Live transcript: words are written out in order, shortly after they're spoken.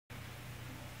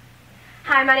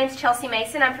Hi, my name's Chelsea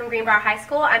Mason. I'm from Greenbrier High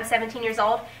School. I'm 17 years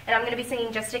old, and I'm going to be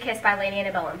singing Just a Kiss by Lady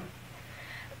Antebellum.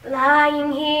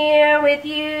 Lying here with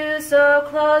you so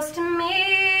close to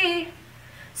me,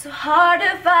 so hard to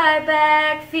fight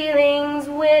back feelings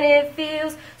when it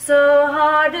feels so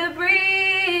hard to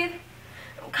breathe.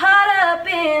 I'm caught up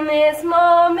in this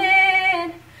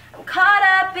moment, I'm caught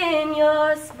up in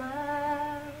your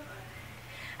smile.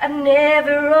 I've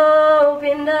never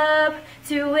opened up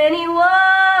to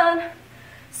anyone,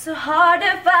 so hard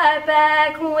to fight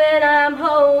back when I'm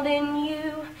holding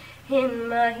you in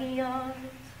my arms.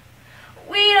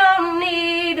 We don't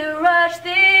need to rush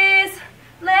this,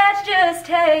 let's just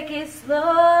take it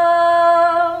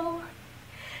slow.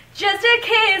 Just a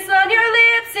kiss on your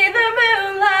lips in the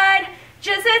moonlight,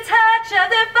 just a touch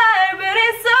of the fire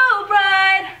burning so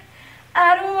bright.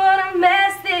 I don't want to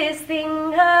mess this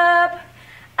thing up,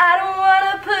 I don't want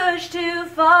to push too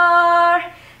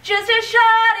far. Just a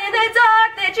shot in the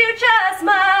dark that you just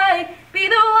might be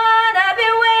the one I've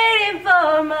been waiting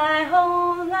for my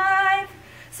whole life.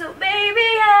 So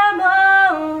baby, I'm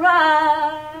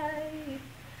alright.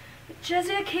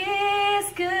 Just a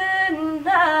kiss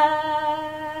goodnight.